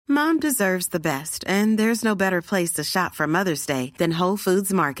Mom deserves the best, and there's no better place to shop for Mother's Day than Whole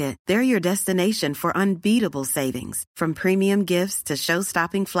Foods Market. They're your destination for unbeatable savings, from premium gifts to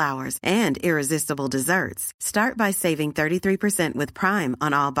show-stopping flowers and irresistible desserts. Start by saving 33% with Prime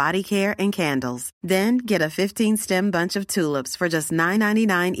on all body care and candles. Then get a 15-stem bunch of tulips for just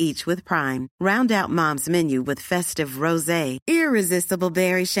 $9.99 each with Prime. Round out Mom's menu with festive rosé, irresistible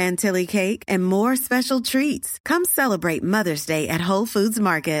berry chantilly cake, and more special treats. Come celebrate Mother's Day at Whole Foods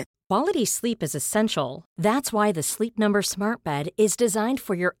Market. Quality sleep is essential. That's why the Sleep Number Smart Bed is designed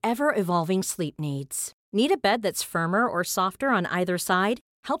for your ever-evolving sleep needs. Need a bed that's firmer or softer on either side?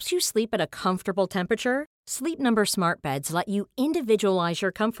 Helps you sleep at a comfortable temperature? Sleep Number Smart Beds let you individualize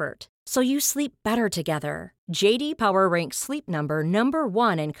your comfort, so you sleep better together. J.D. Power ranks Sleep Number number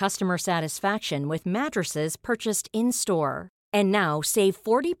 1 in customer satisfaction with mattresses purchased in-store. And now save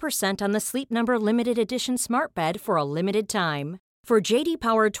 40% on the Sleep Number Limited Edition Smart Bed for a limited time. For J.D.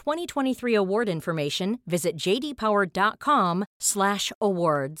 Power 2023 award information, visit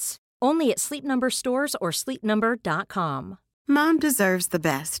jdpower.com/awards. Only at Sleep Number stores or sleepnumber.com. Mom deserves the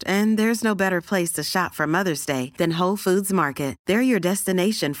best, and there's no better place to shop for Mother's Day than Whole Foods Market. They're your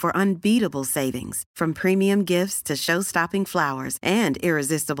destination for unbeatable savings, from premium gifts to show-stopping flowers and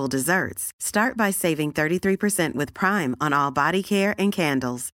irresistible desserts. Start by saving 33% with Prime on all body care and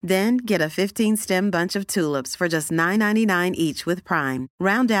candles. Then get a 15-stem bunch of tulips for just $9.99 each with Prime.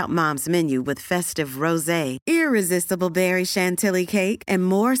 Round out Mom's menu with festive rosé, irresistible berry chantilly cake, and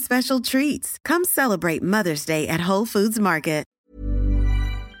more special treats. Come celebrate Mother's Day at Whole Foods Market.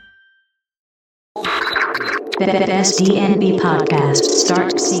 Best DNB podcast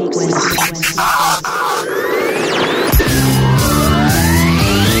start sequence.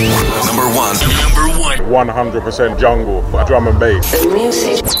 Number one. 100% jungle, drum and bass. The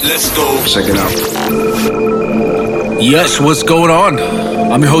music. Let's go. Check it out. Yes, what's going on?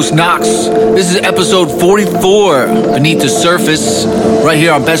 I'm your host, Knox. This is episode 44, Beneath the Surface, right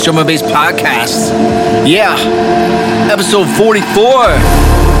here on Best Drum and Bass Podcast. Yeah, episode 44.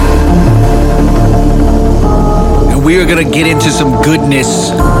 And we are going to get into some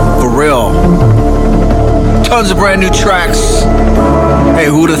goodness, for real. Tons of brand new tracks. Hey,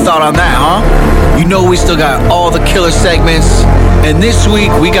 who would have thought on that, huh? You know we still got all the killer segments. And this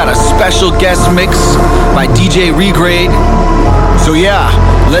week, we got a special guest mix by DJ Regrade. So yeah,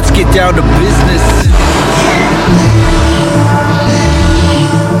 let's get down to business.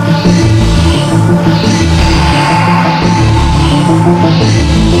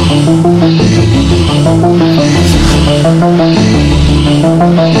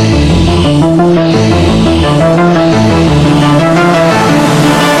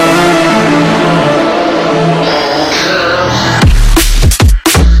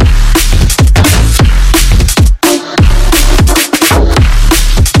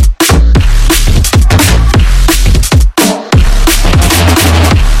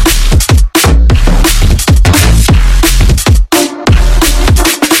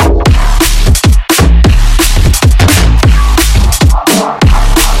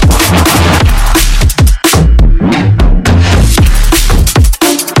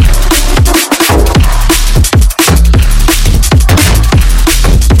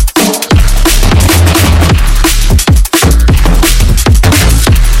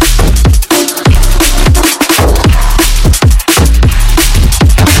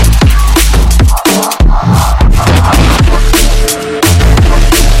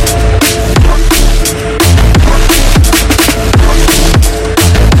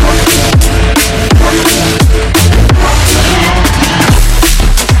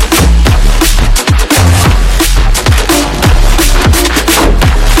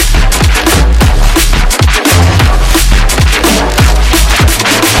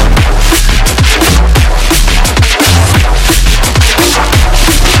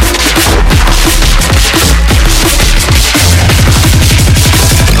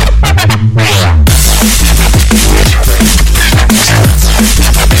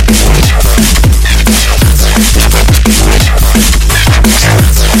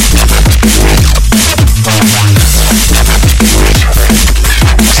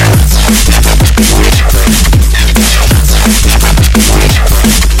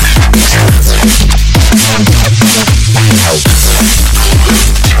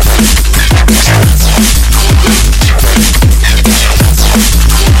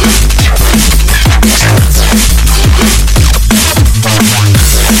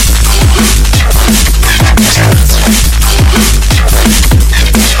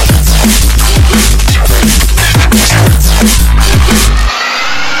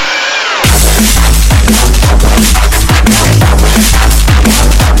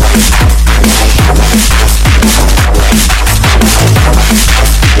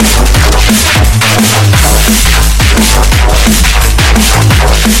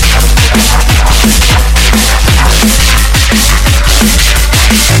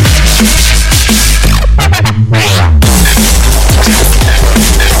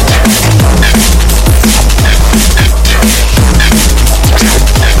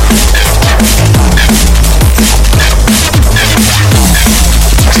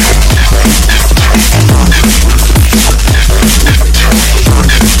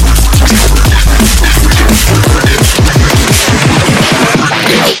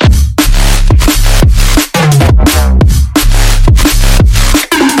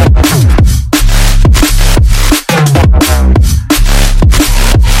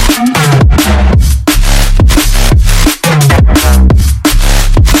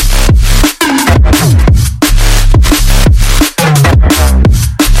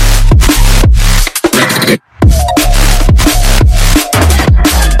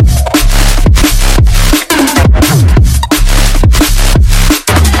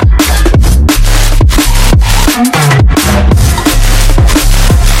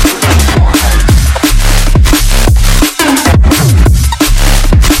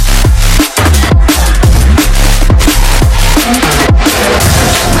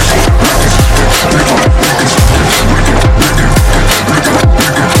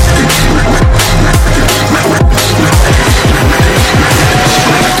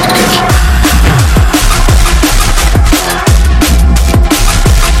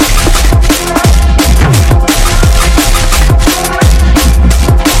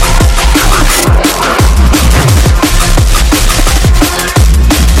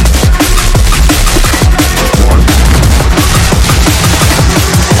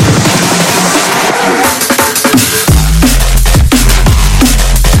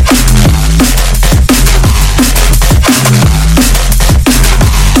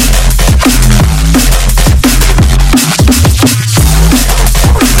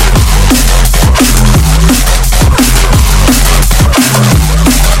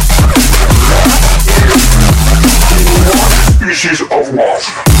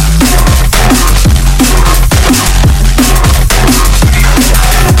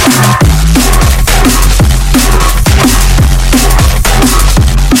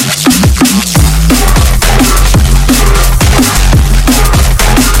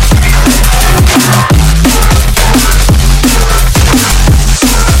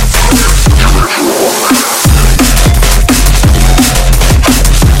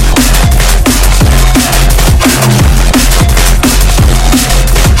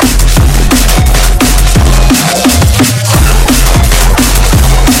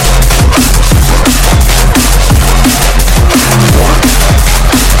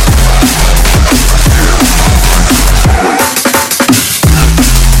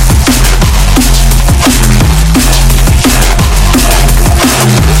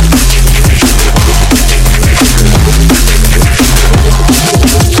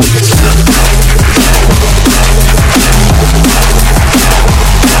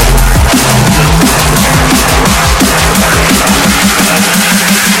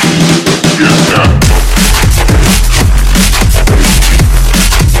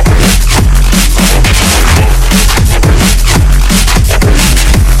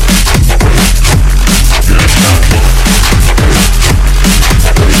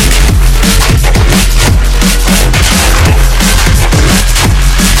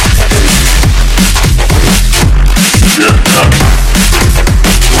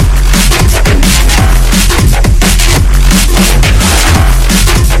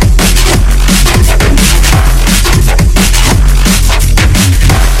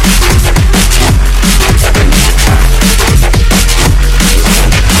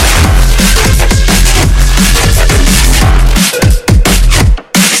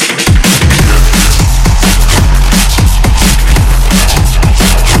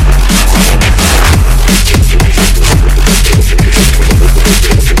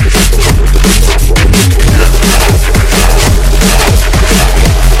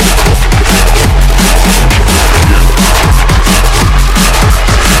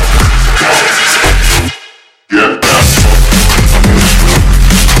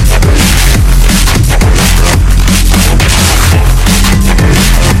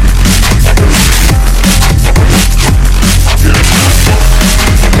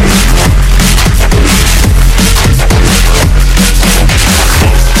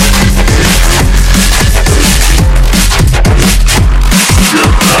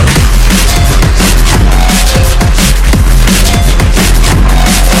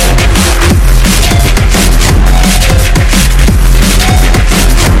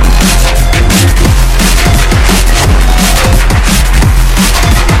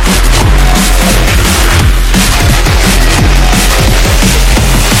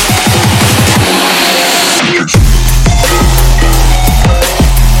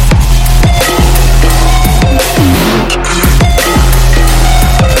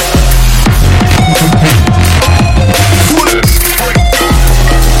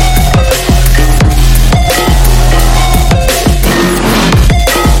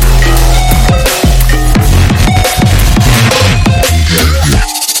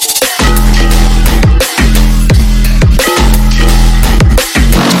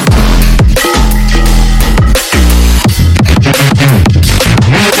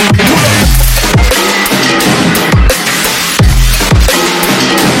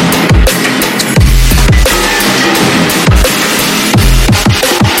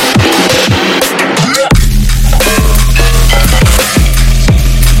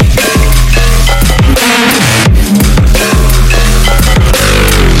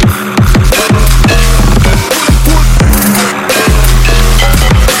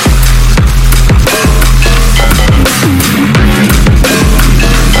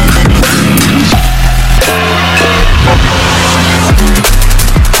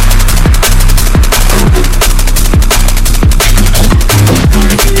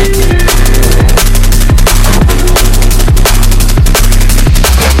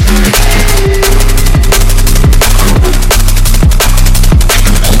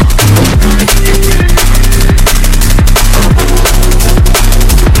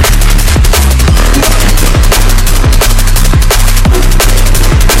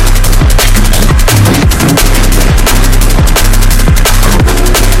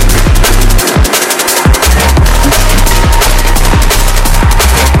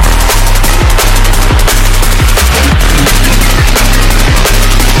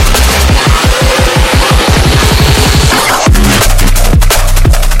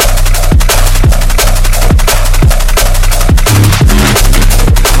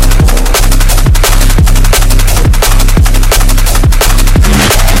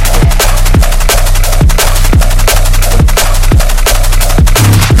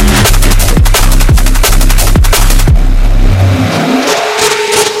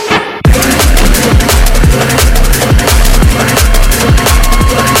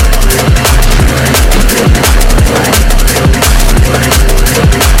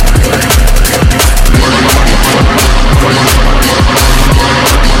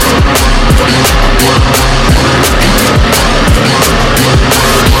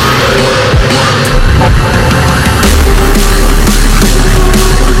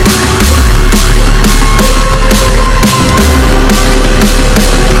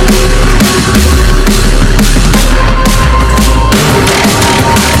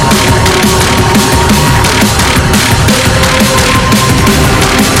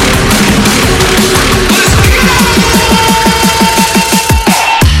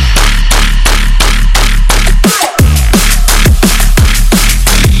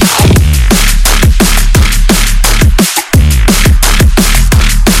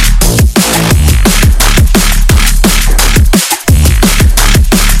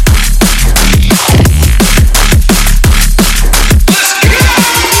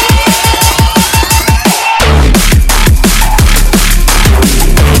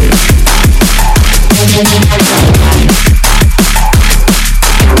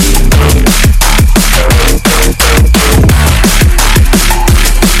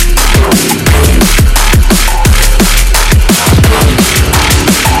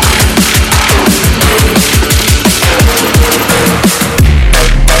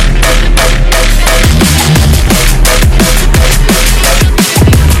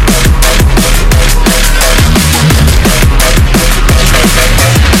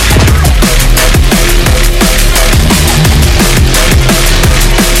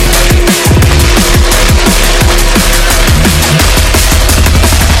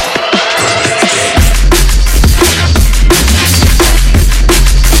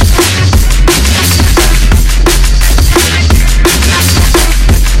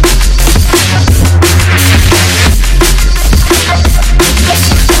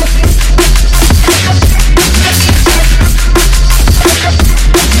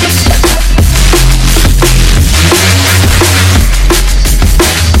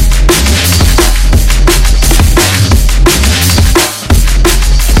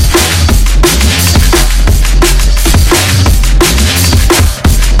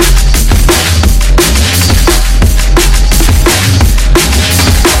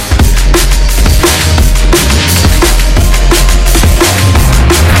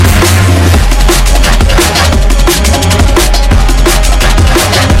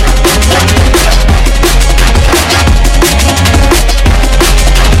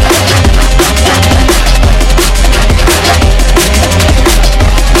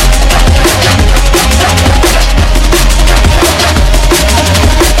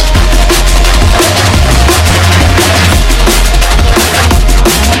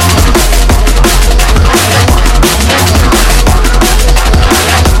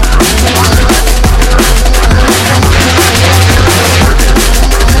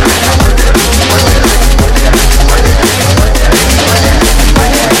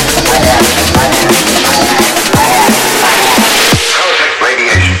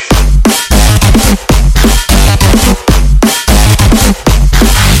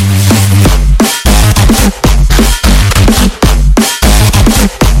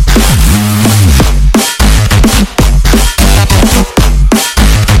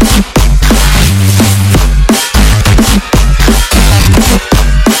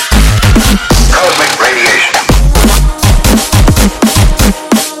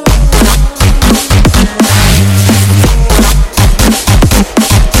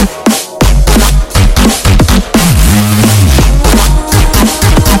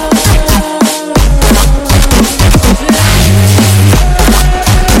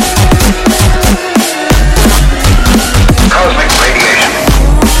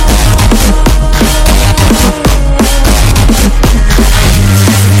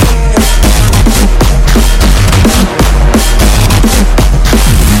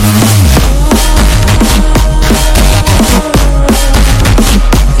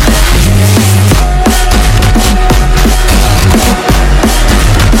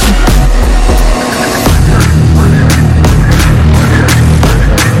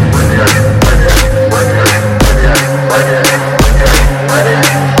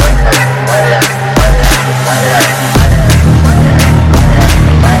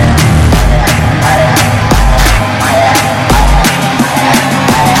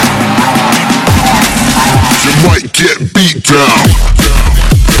 get beat down.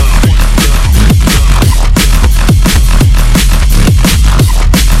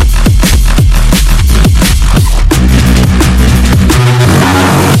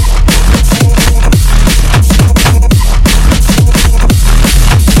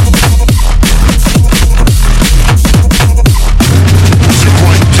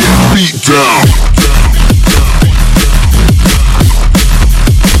 Down.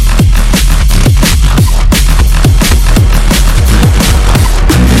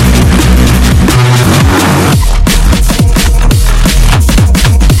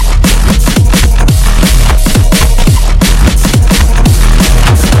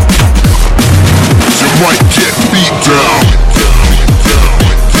 You might get beat down.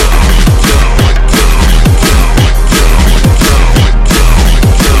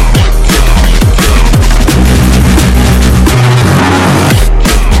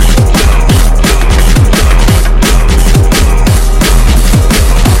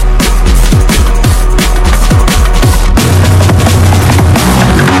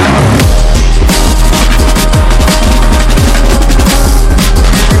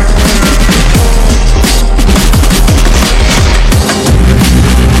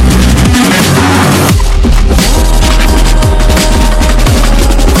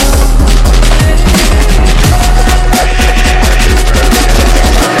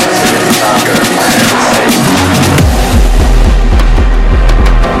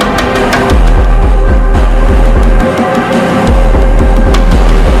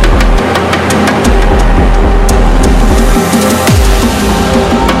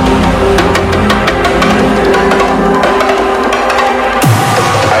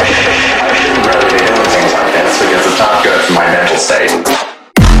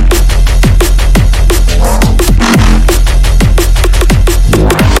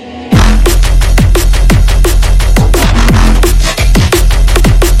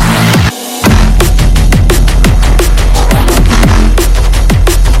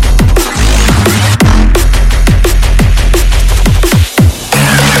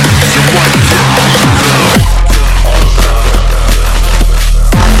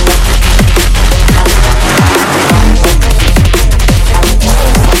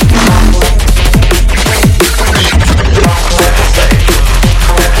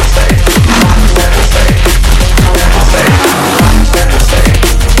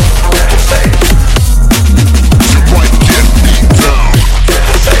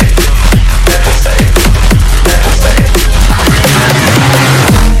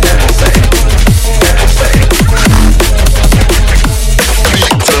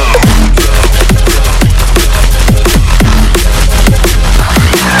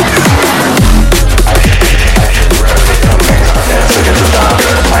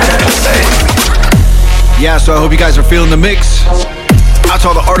 So I hope you guys are feeling the mix. Out to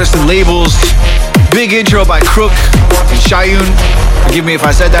all the artists and labels. Big intro by Crook and Shayun. Forgive me if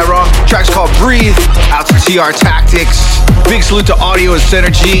I said that wrong. Track's called Breathe. Out to TR Tactics. Big salute to Audio and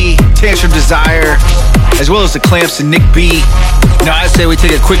Synergy, Tantrum Desire, as well as the Clamps and Nick B. Now I say we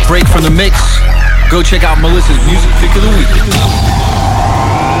take a quick break from the mix. Go check out Melissa's Music Pick of the Week.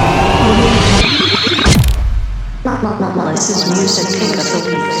 Melissa's Music Pick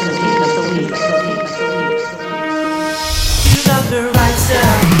of the Week.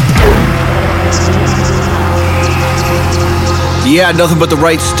 Yeah, nothing but the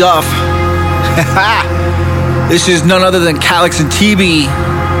right stuff. This is none other than Calyx and TB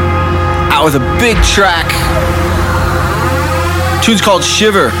out with a big track. Tune's called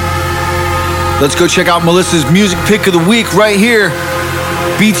Shiver. Let's go check out Melissa's Music Pick of the Week right here.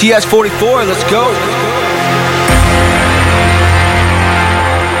 BTS 44, let's go.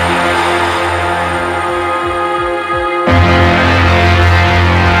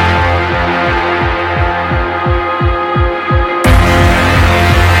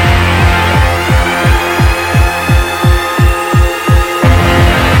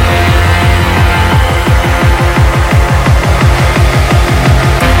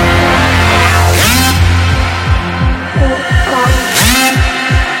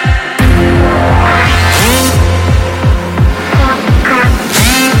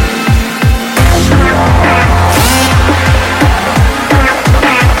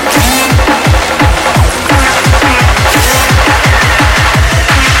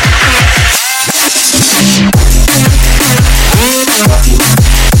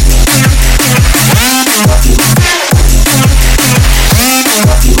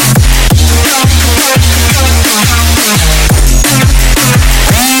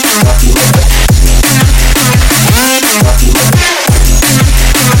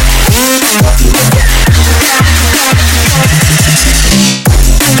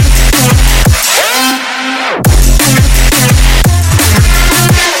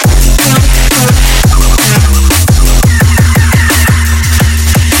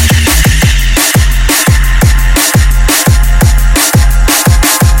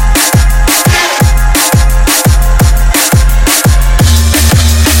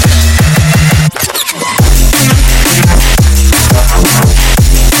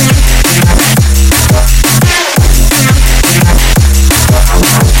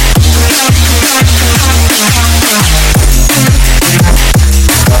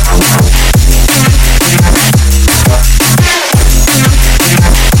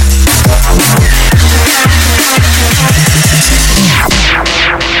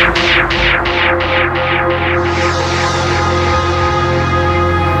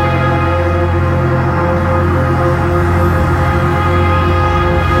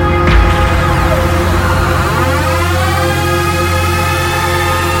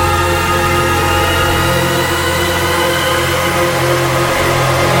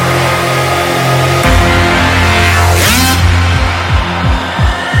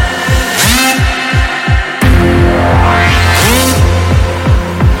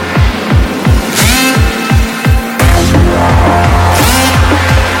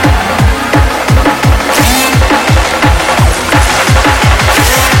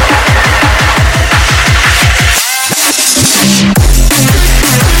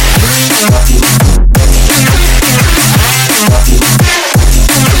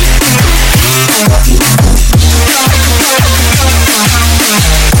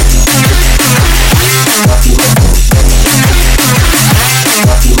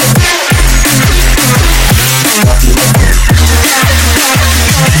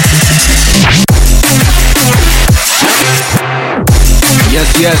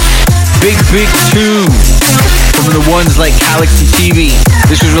 Yes. Big tune from the ones like Galaxy TV.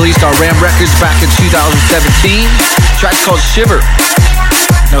 This was released on Ram Records back in 2017. The track's called Shiver.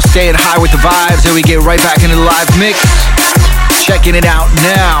 Now staying high with the vibes, and we get right back into the live mix. Checking it out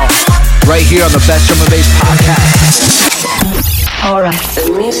now, right here on the Best Drum and Bass Podcast. Alright,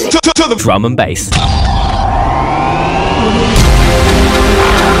 the music. To the drum and bass.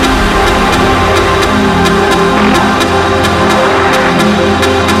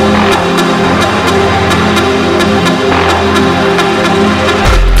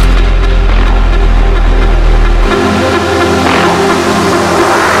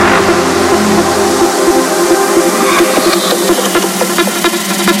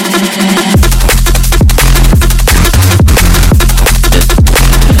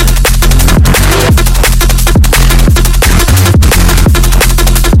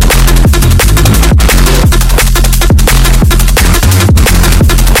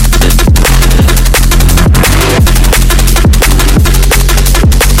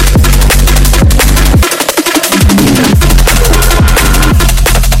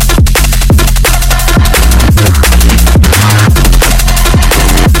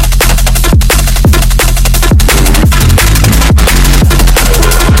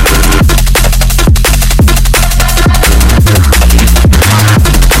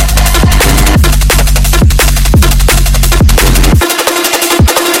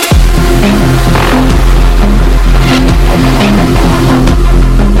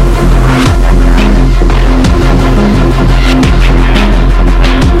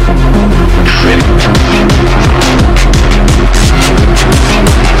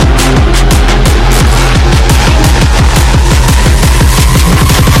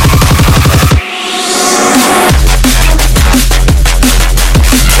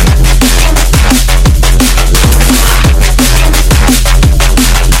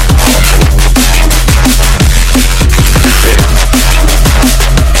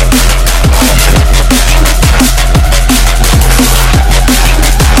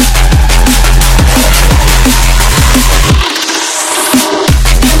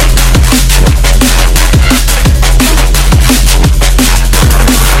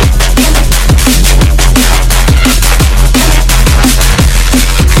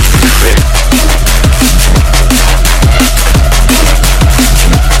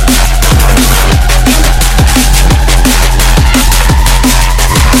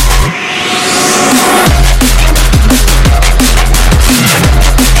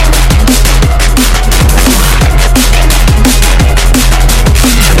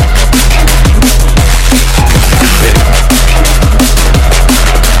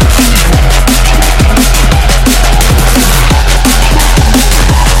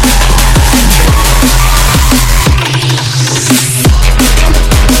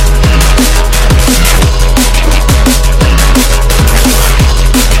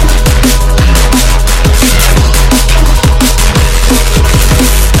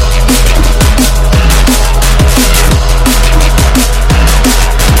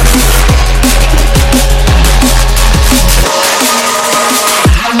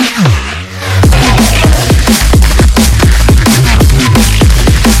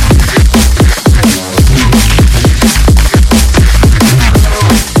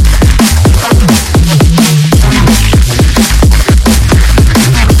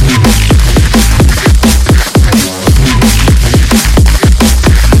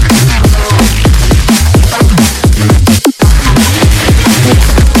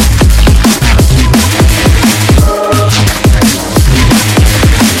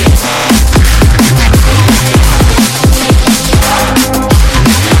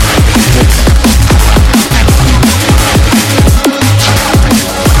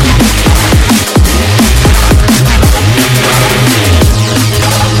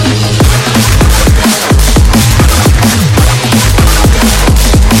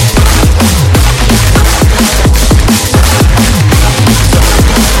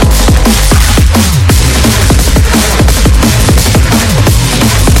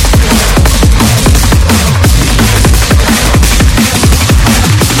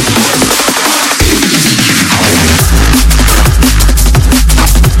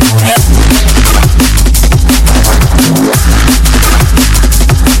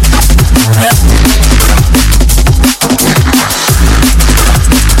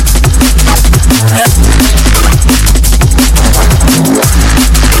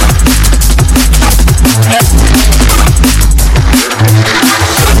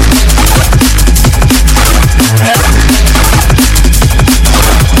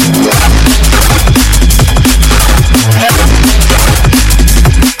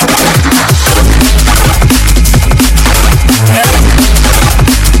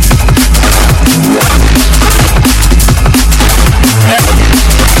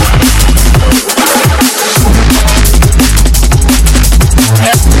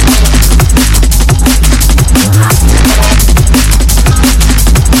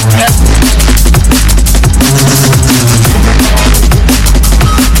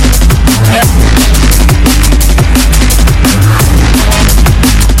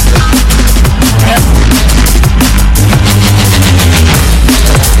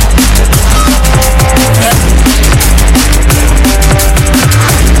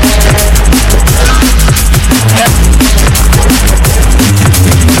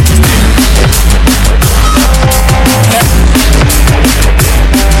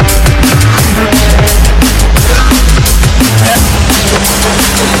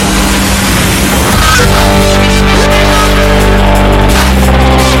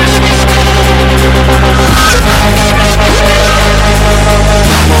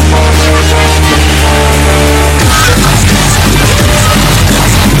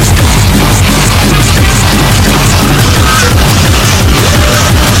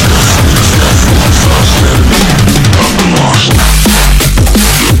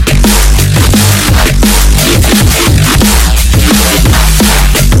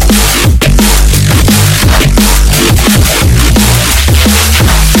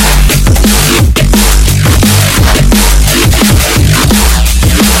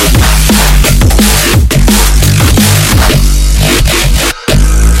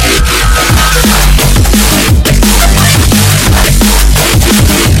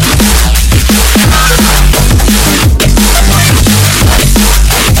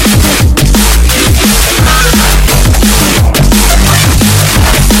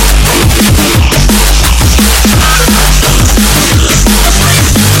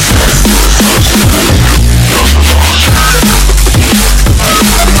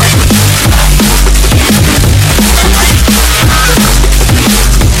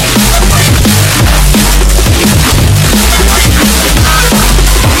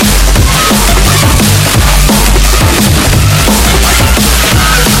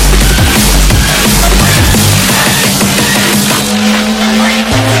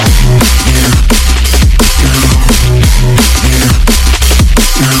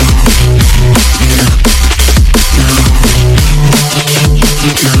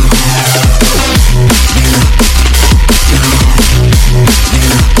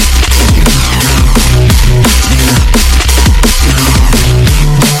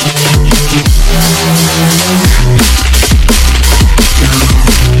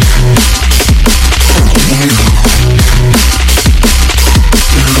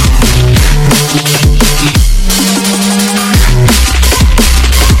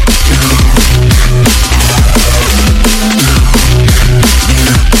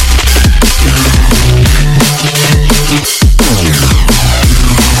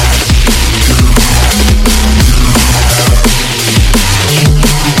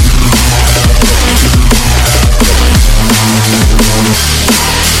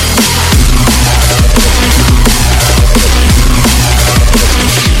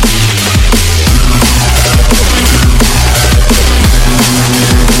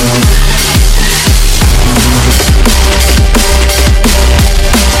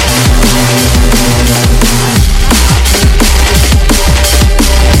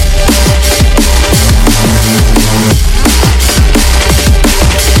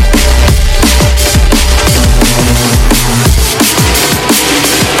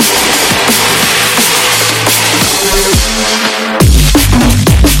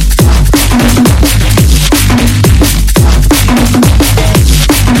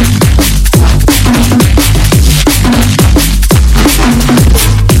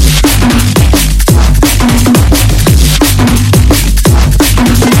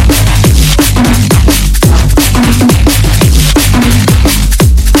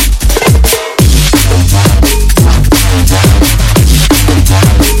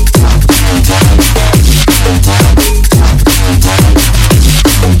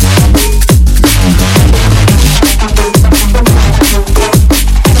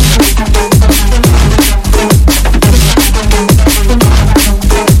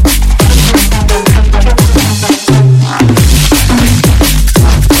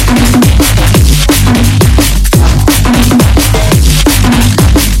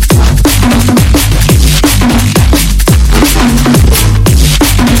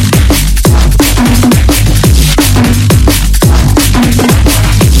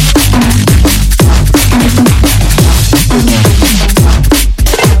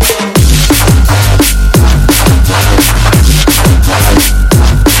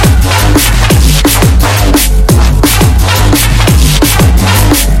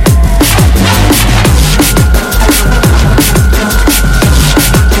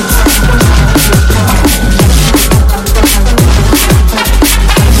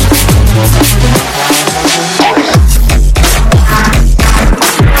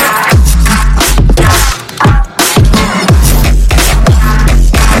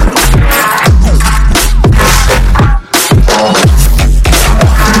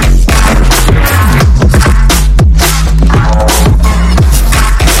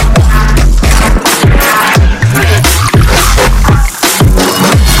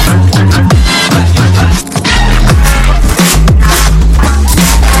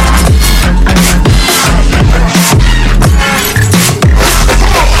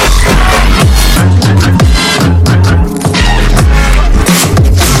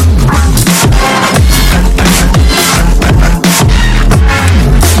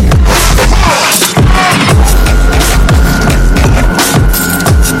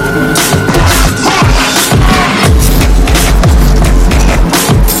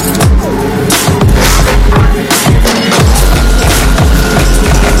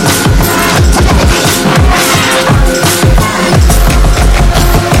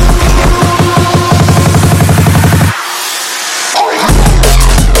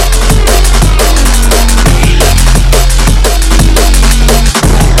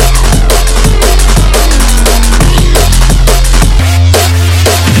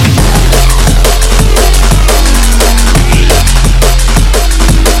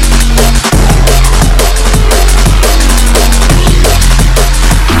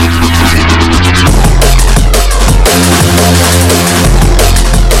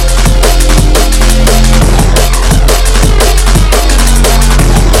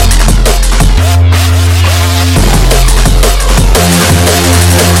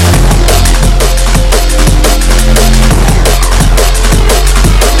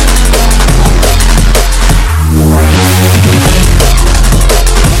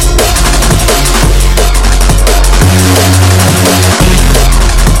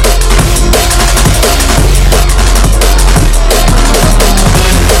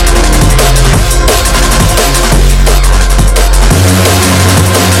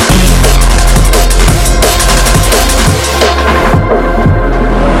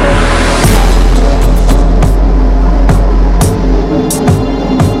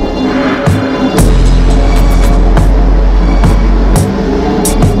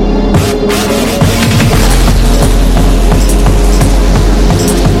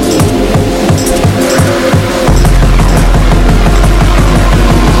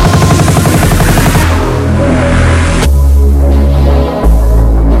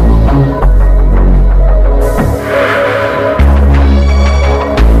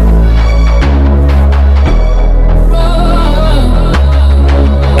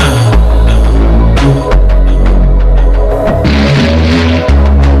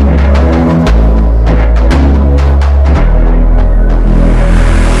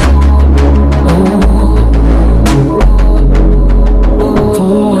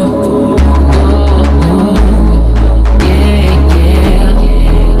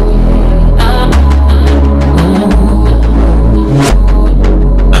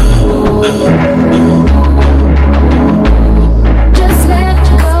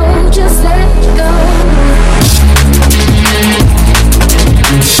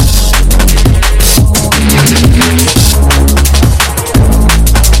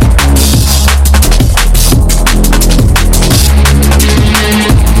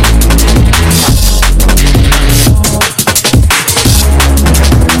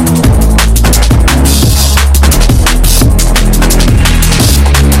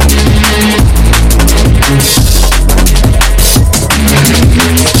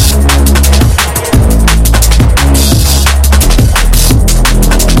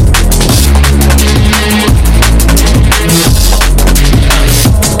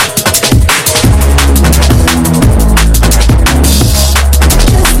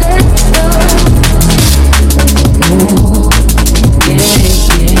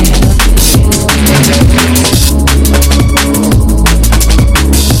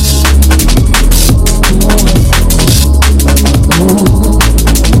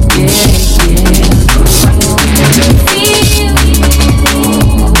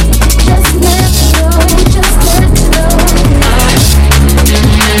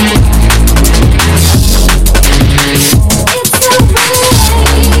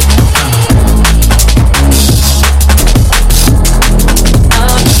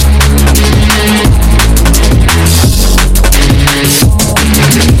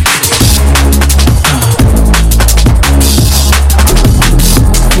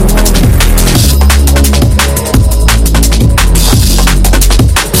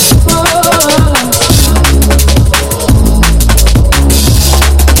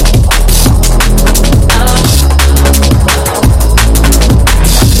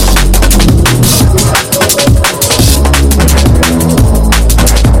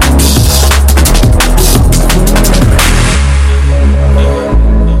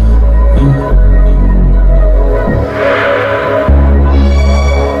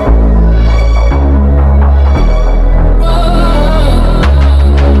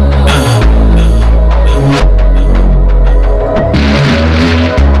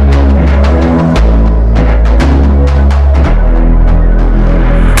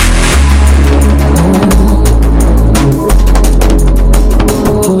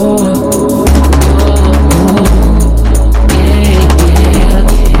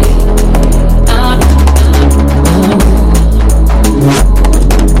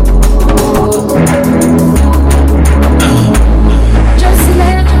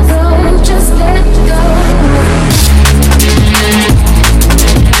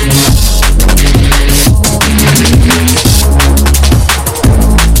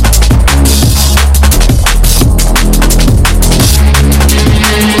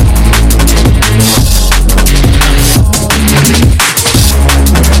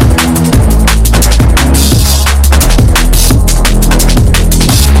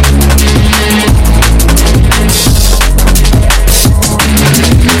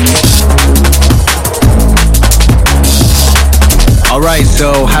 Alright,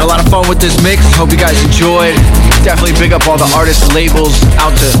 so had a lot of fun with this mix. Hope you guys enjoyed. Definitely big up all the artists and labels.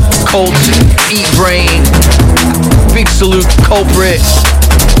 Out to Colt, Eat Brain, big salute Culprit.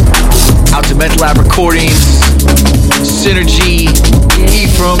 Out to Mental Lab Recordings, Synergy,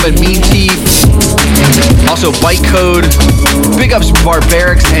 Ephraim and Mean Teeth. Also Byte Code. Big ups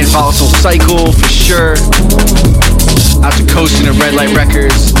Barbarics and Volatile Cycle for sure. Out to Coastin' and Red Light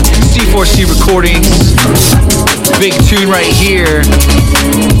Records, C4C Recordings. Big tune right here,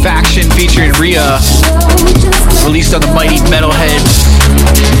 Faction featuring Rhea, released on the Mighty Metalheads.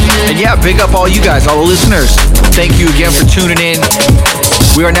 And yeah, big up all you guys, all the listeners. Thank you again for tuning in.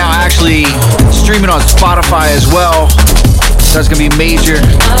 We are now actually streaming on Spotify as well. So that's gonna be major,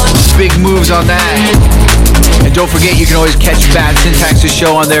 big moves on that. And don't forget, you can always catch Bad Syntax's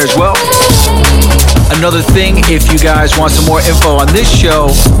show on there as well. Another thing, if you guys want some more info on this show,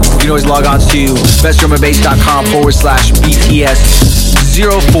 you can always log on to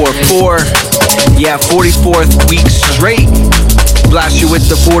bestdrumandbass.com/BTS044. Yeah, 44th week straight. Blast you with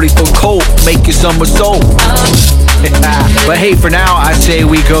the 40-foot Colt, make you some with soul. But hey, for now, I say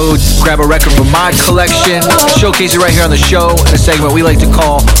we go grab a record from my collection, showcase it right here on the show in a segment we like to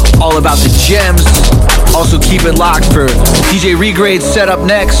call All About the Gems. Also keep it locked for DJ Regrade set up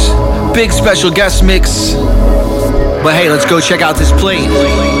next. Big special guest mix. But hey, let's go check out this plate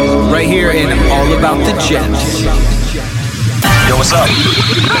right here in All About the Gems. Yo, what's up?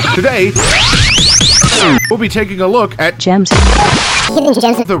 Today, we'll be taking a look at Gems.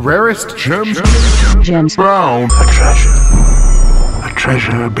 the rarest gems Found. A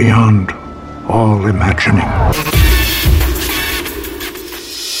treasure beyond all imagining.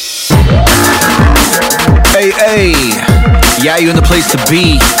 Hey, yeah, you in the place to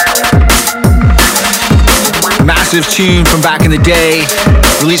be. Massive tune from back in the day,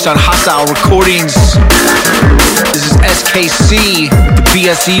 released on Hostile Recordings. This is SKC, the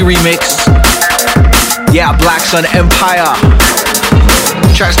BSE remix. Yeah, Black Sun Empire.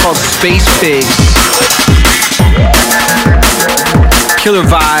 The track's called Space Pigs. Killer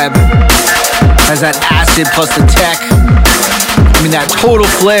vibe. Has that acid plus the tech. I mean, that total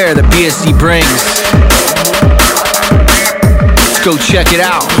flair that BSE brings. Let's go check it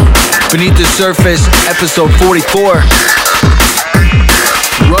out. Beneath the Surface, episode 44.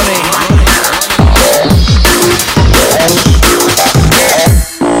 Running.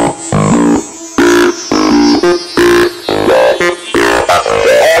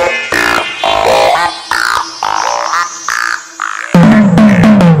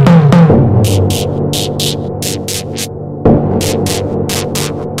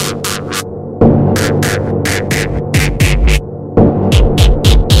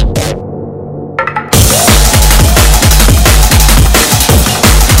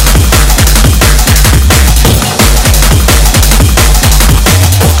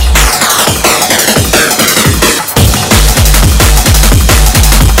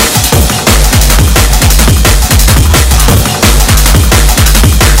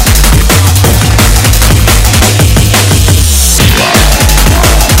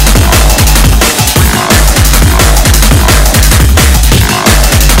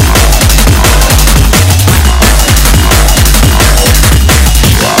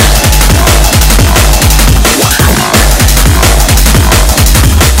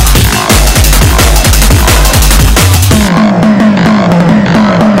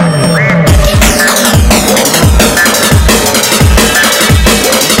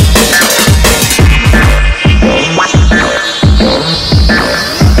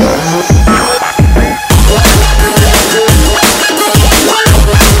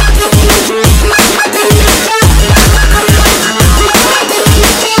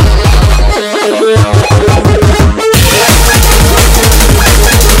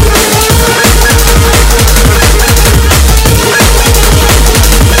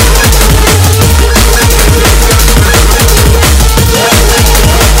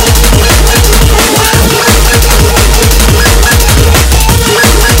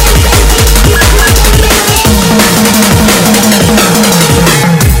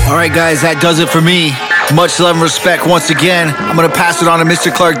 Alright guys, that does it for me. Much love and respect once again. I'm gonna pass it on to Mr.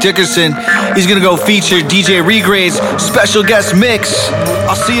 Clark Dickerson. He's gonna go feature DJ Regrade's special guest mix.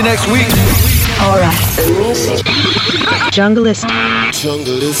 I'll see you next week. Alright, the music. Junglist.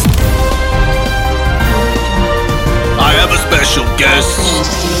 I have a special guest.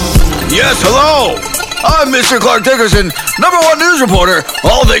 Yes, hello. I'm Mr. Clark Dickerson, #1 news reporter,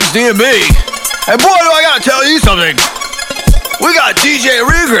 all things DMB. And boy, do I gotta tell you something. We got DJ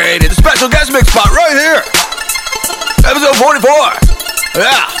Regrade in the special guest mix spot right here. Episode 44.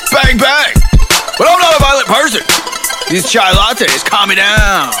 Yeah, bang, bang. But I'm not a violent person. These chai lattes calm me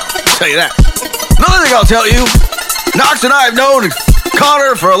down. I'll tell you that. Another thing I'll tell you, Knox and I have known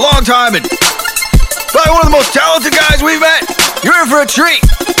Connor for a long time, and probably one of the most talented guys we've met. You're in for a treat.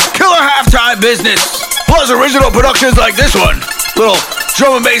 Killer halftime business. Plus original productions like this one. Little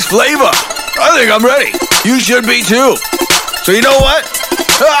drum and bass flavor. I think I'm ready. You should be too. So you know what?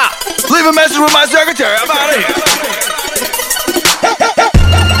 Leave a message with my secretary. I'm out of here.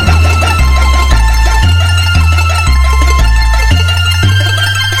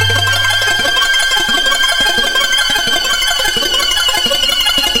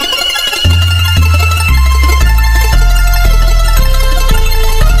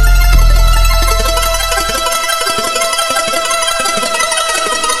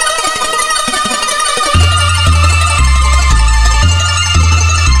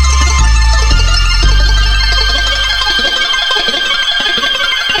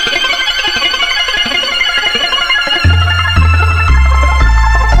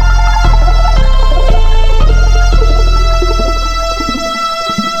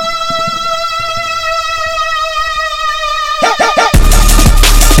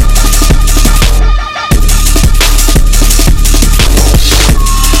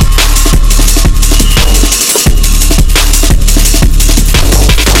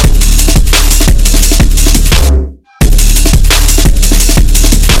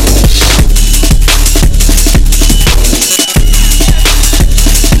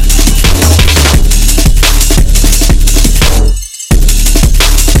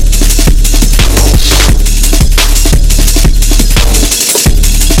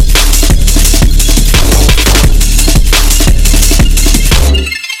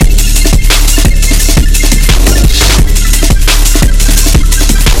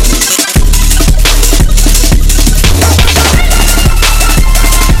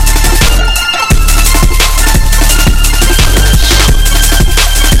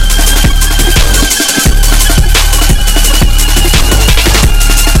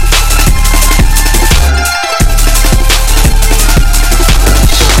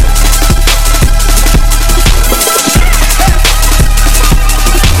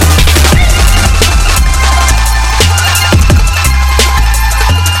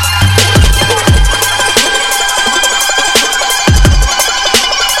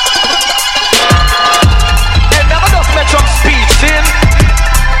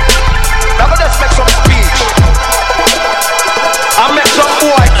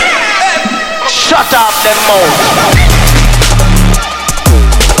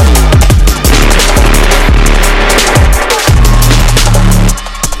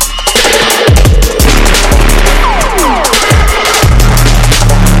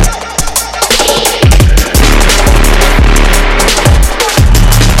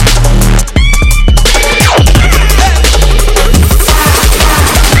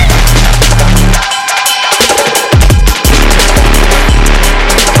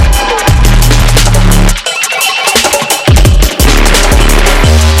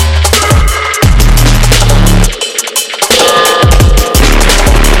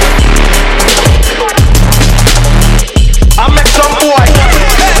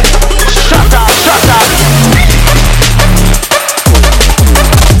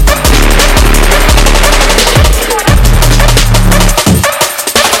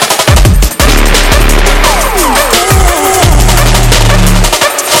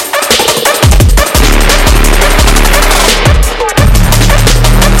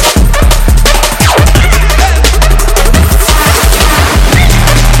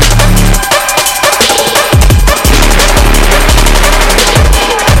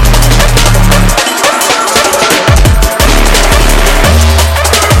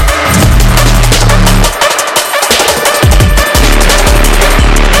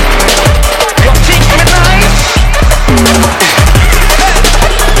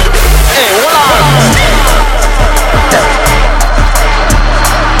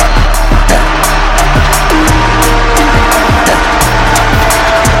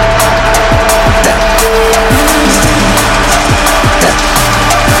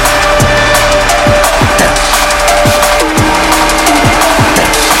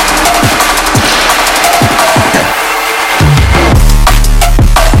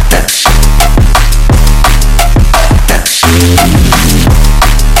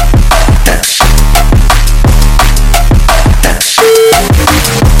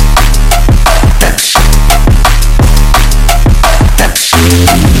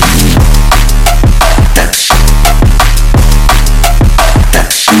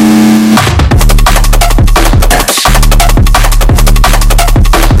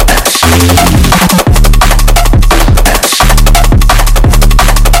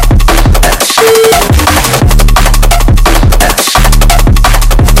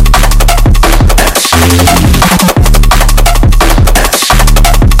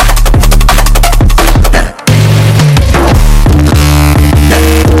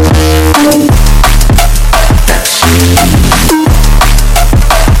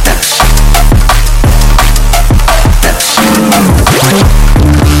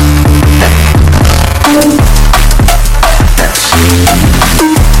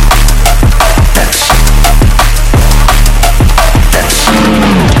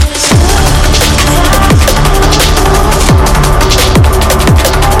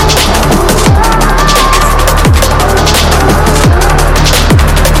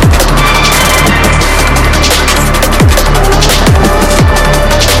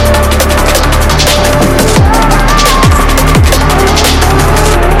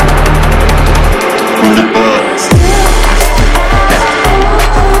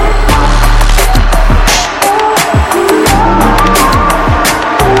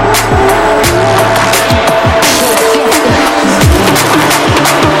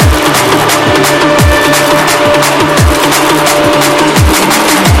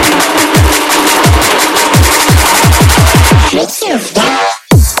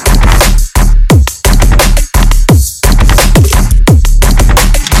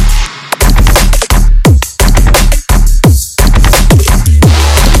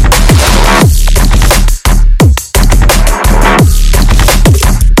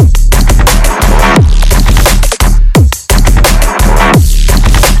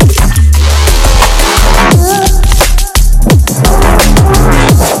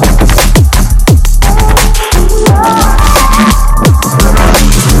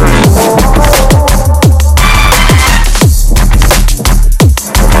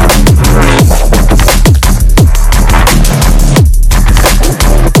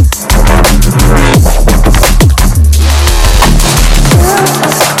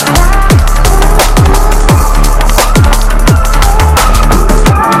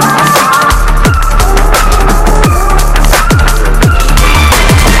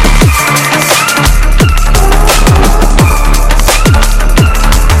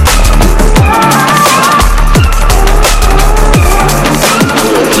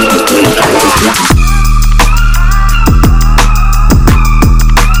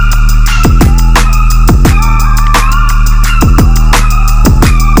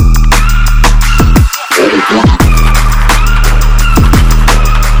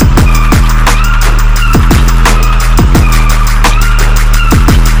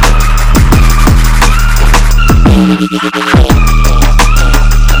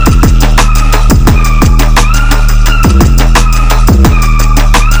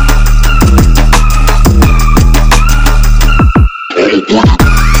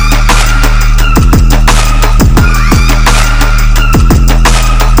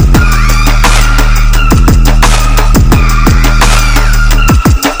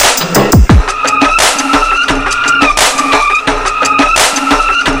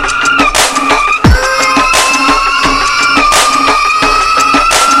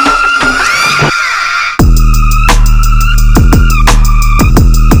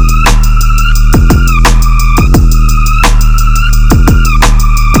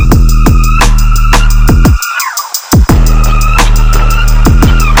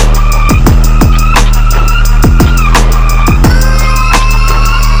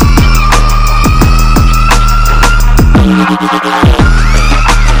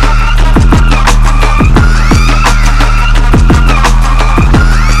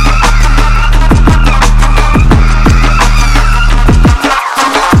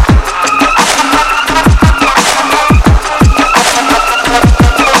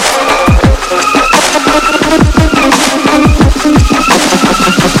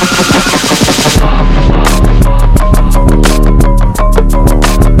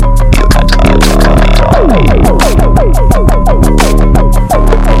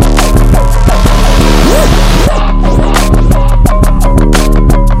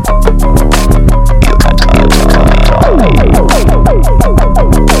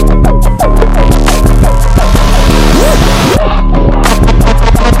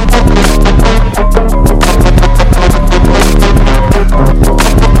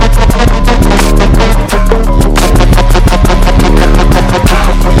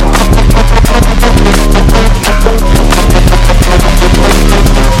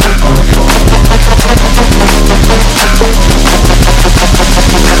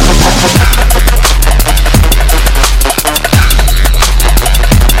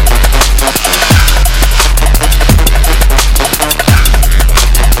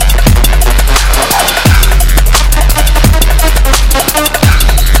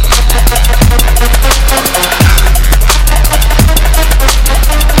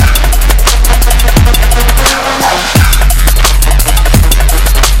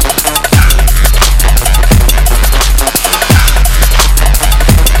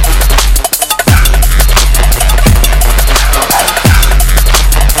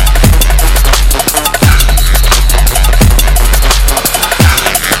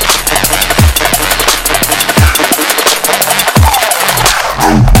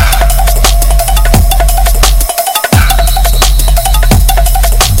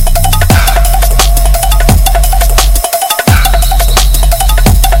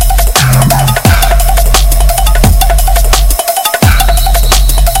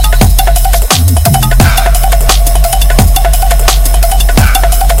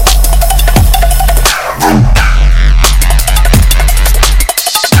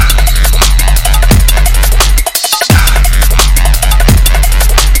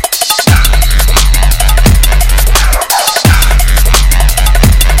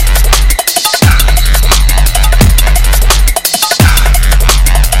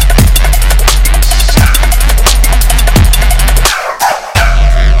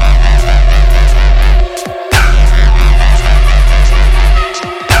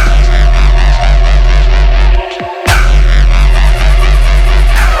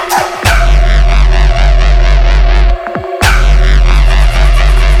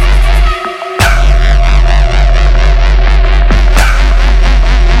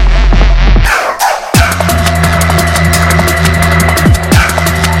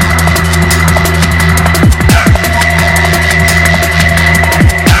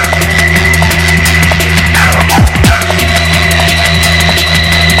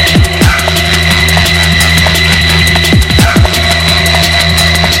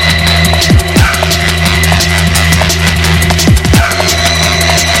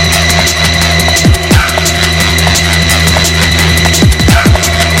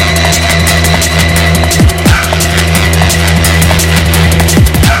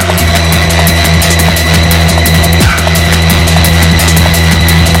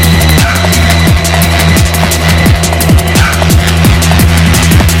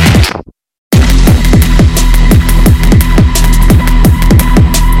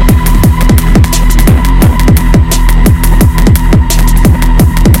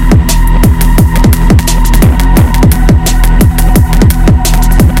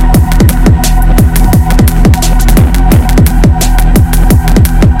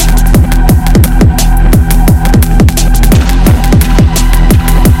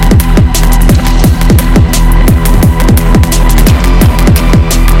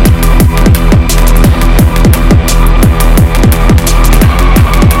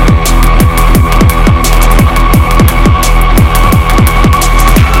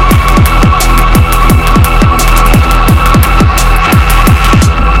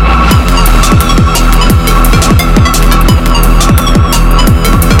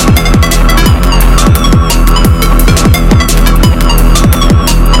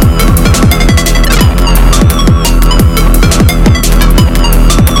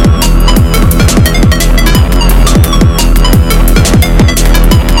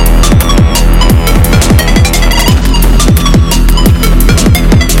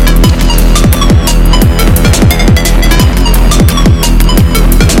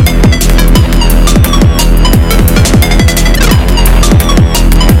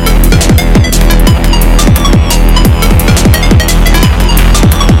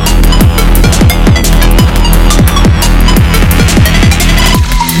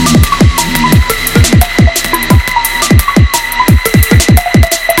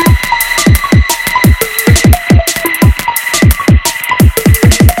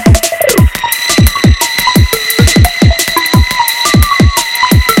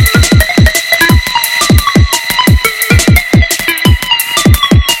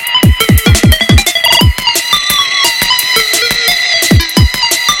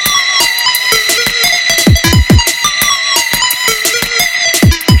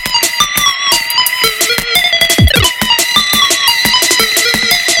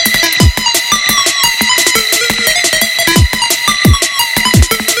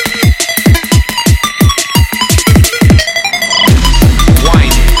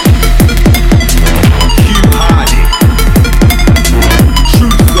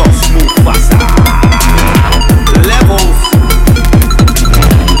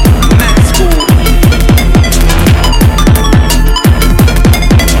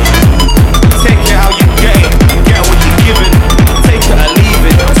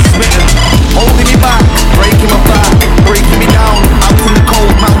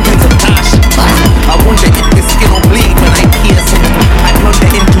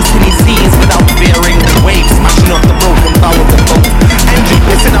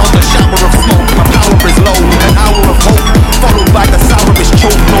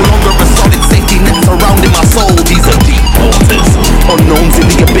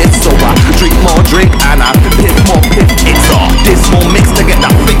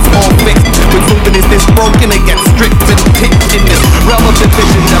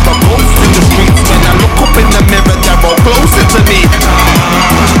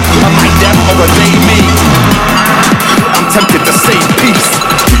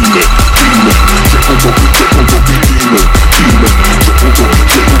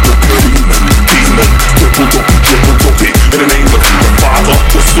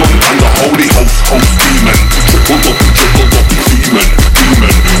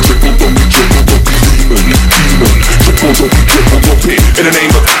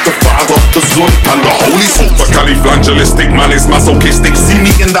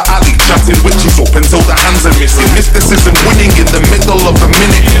 in the alley, chatting witches up until the hands are missing. Mysticism winning in the middle of a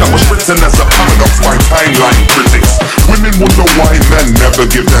minute. That was written as a paradox by timeline critics. Women wonder why men never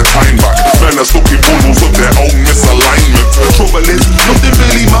give their time back. Men are stuck in bundles of their own misalignment. Trouble is, nothing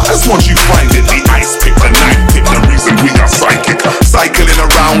really matters once you find it. The ice pick, the night pick, the reason we are psychic. Cycling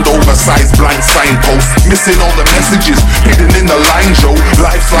around oversized blank signposts, missing all the messages hidden in the line, Joe.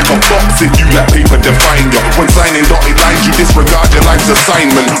 Life's like a box if you let paper define you. When signing dotted lines, you disregard your life's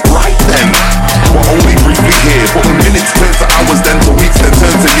assignment. Right then, we're only briefly here, but when minutes turn to hours, then to weeks, then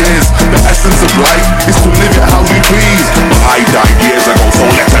turn to years. The essence of life is to live it how you please. I died years ago, so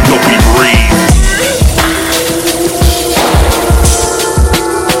let that not be breathe.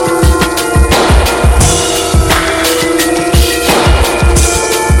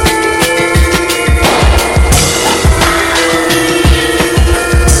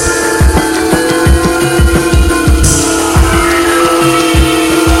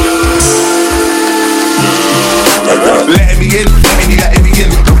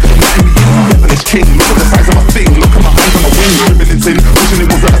 King, look at the size of my thing, look at my eyes on my wings, reminiscing, wishing it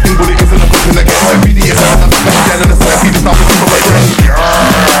was a thing, but it isn't a thing again. BDS, I'm not again, and the selfie just not looking for my friend.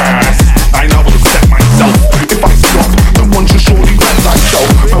 Yes, I now will accept myself. If I stop, then one should surely let myself.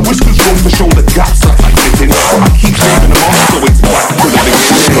 My whiskers run to show the gaps that I fit in. I keep saving them on, so it's back to the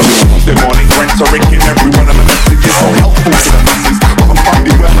beginning. The morning rhetoric in every one of my messages, so helpful to the masses, but I'm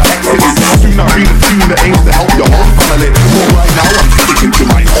finding where my exit is. Soon I'll be the tune that aims to help your whole family. But right now I'm sticking to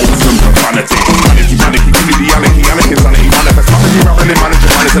my wholesome profanity. Anarchy, give me the anarchy, sanity, manifest strategy, rapping,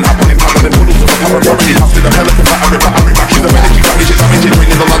 managing, manners, and happening, power, then puddles of the power, authority, after the pelican, battery, back, she's a energy, damage it,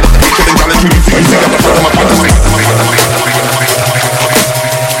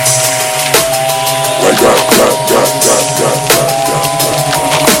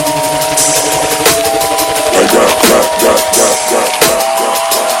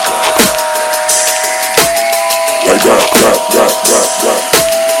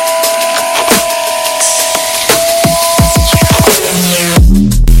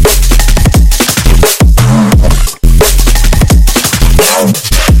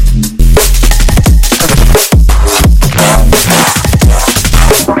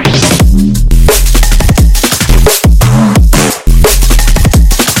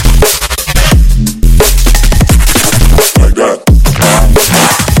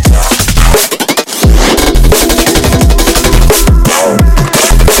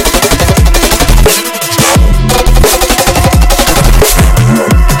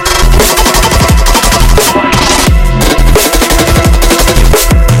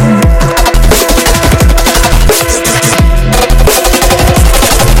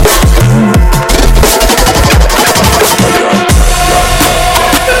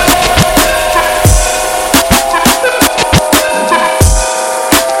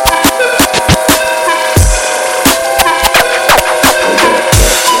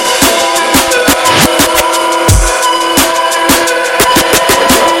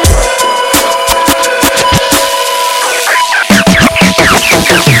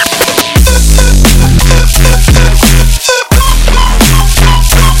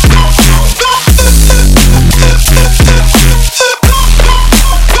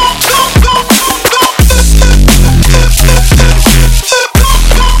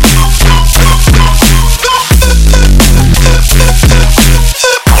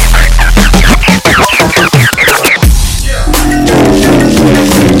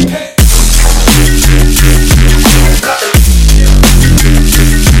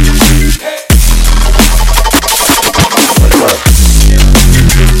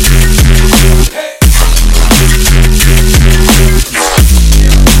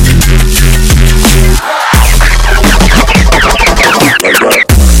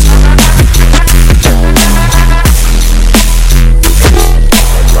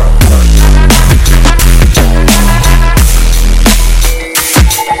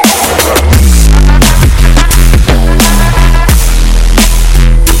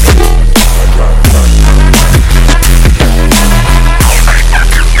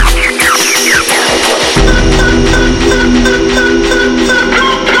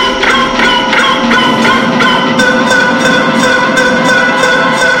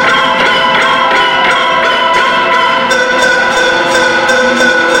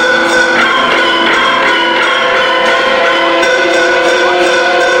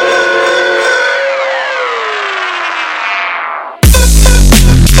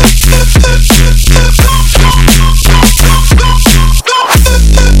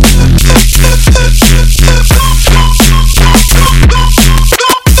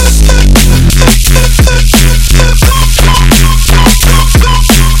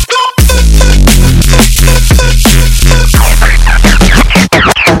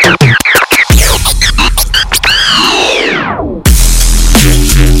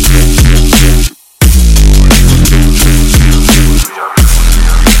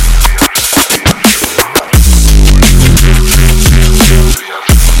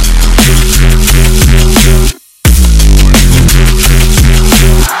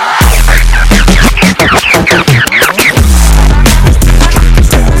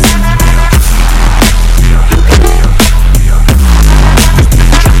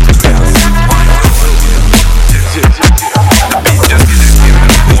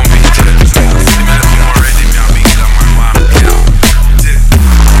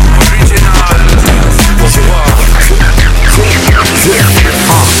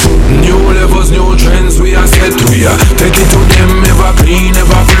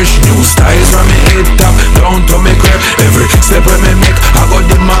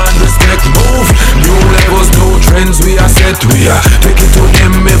 set. We are take it to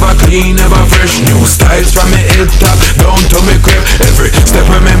them, ever clean, ever fresh. New styles from me head top down to me crib. Every step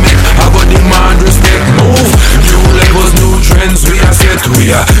I me make, I got demand respect. Move, new levels, new trends we are set.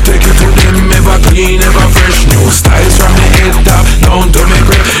 We are take it to them, ever clean, ever fresh. New styles from me head top down to me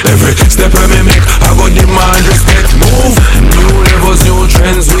crib. Every step I me make, I got demand respect. Move, new levels, new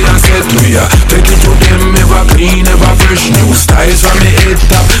trends we are set. We are take it to them, ever clean, ever fresh. New styles from me head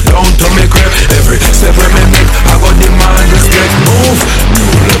top down to me crib. Every step I me make, I got demand respect. Move,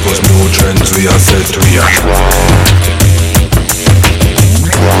 new levels, new trends we are set. We are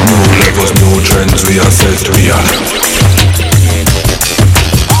new levels, new trends we are set. We are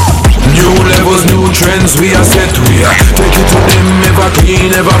new levels, new trends we are set. We are take it to them, ever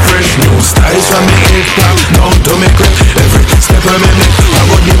clean, ever fresh. New styles from me head top down to me crib. Every step I me make, I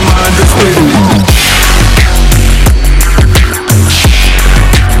got demand respect.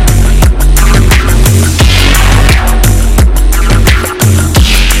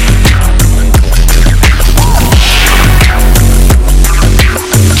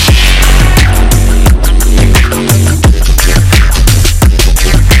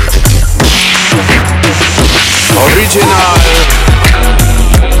 Original.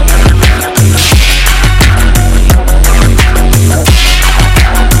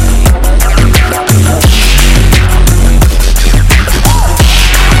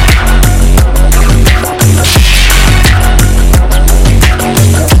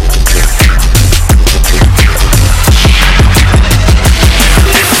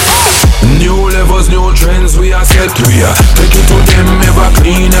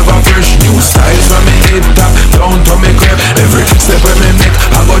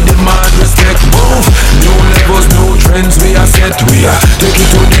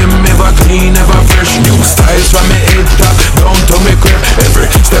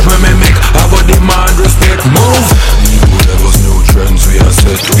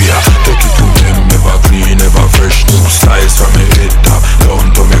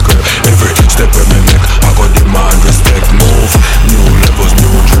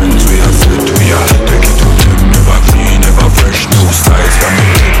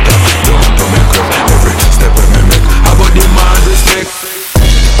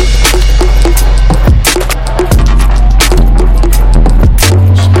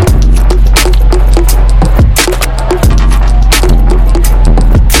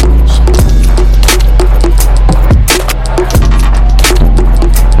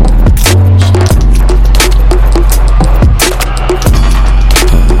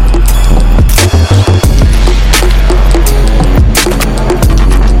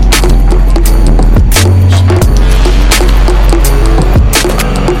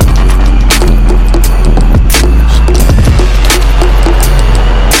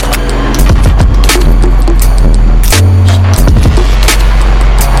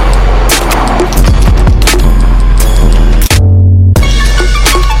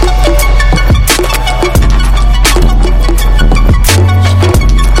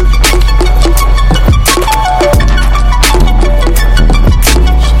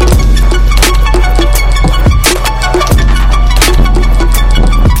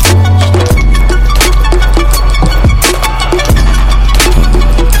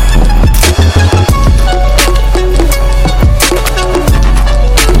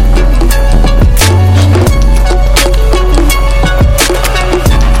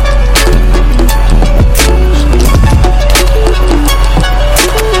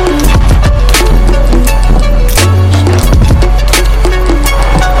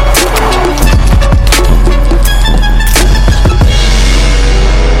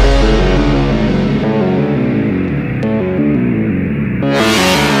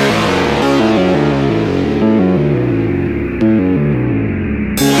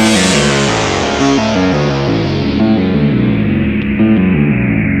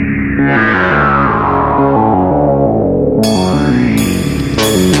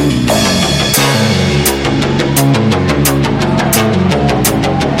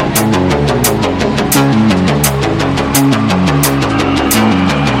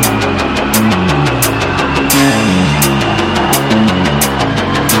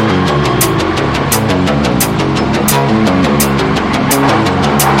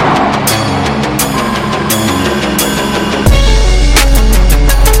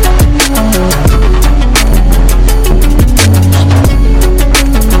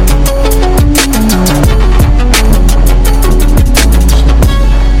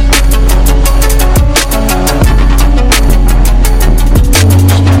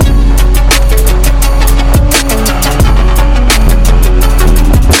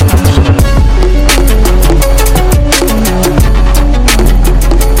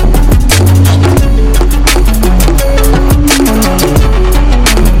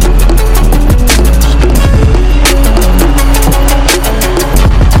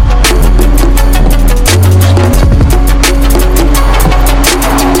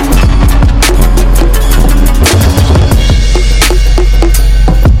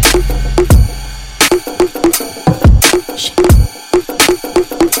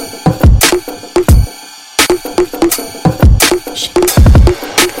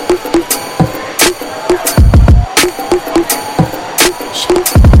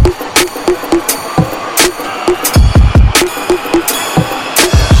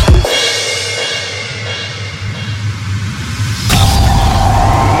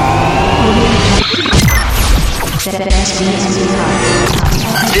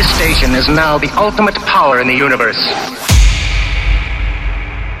 Woman is now the ultimate power in the universe.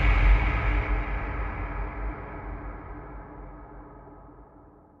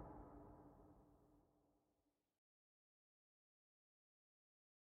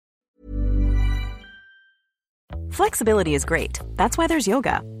 Flexibility is great. That's why there's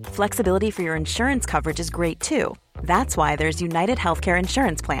yoga. Flexibility for your insurance coverage is great too. That's why there's United Healthcare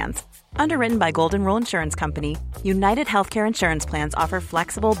Insurance Plans. Underwritten by Golden Rule Insurance Company, United Healthcare Insurance Plans offer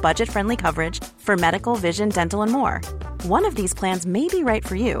flexible, budget-friendly coverage for medical, vision, dental, and more. One of these plans may be right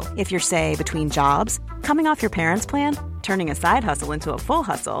for you if you're, say, between jobs, coming off your parents' plan, turning a side hustle into a full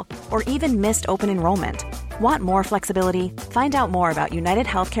hustle, or even missed open enrollment. Want more flexibility? Find out more about United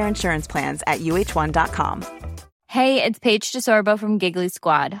Healthcare Insurance Plans at uh1.com. Hey, it's Paige DeSorbo from Giggly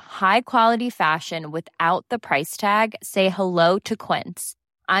Squad. High quality fashion without the price tag. Say hello to Quince.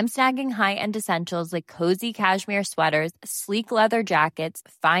 I'm snagging high-end essentials like cozy cashmere sweaters, sleek leather jackets,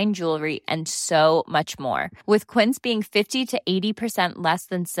 fine jewelry, and so much more. With Quince being 50 to 80% less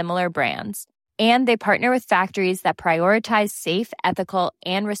than similar brands. And they partner with factories that prioritize safe, ethical,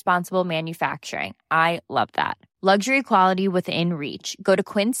 and responsible manufacturing. I love that. Luxury quality within reach. Go to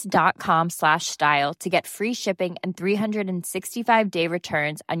quince.com/style to get free shipping and 365-day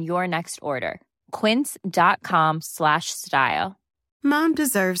returns on your next order. Quince.com/style. Mom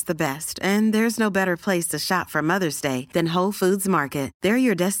deserves the best, and there's no better place to shop for Mother's Day than Whole Foods Market. They're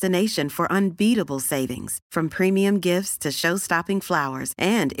your destination for unbeatable savings, from premium gifts to show-stopping flowers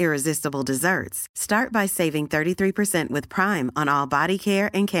and irresistible desserts. Start by saving 33% with Prime on all body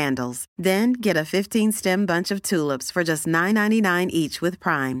care and candles. Then get a 15-stem bunch of tulips for just $9.99 each with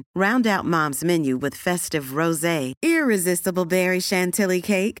Prime. Round out Mom's menu with festive rosé, irresistible berry chantilly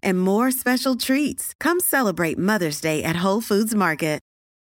cake, and more special treats. Come celebrate Mother's Day at Whole Foods Market.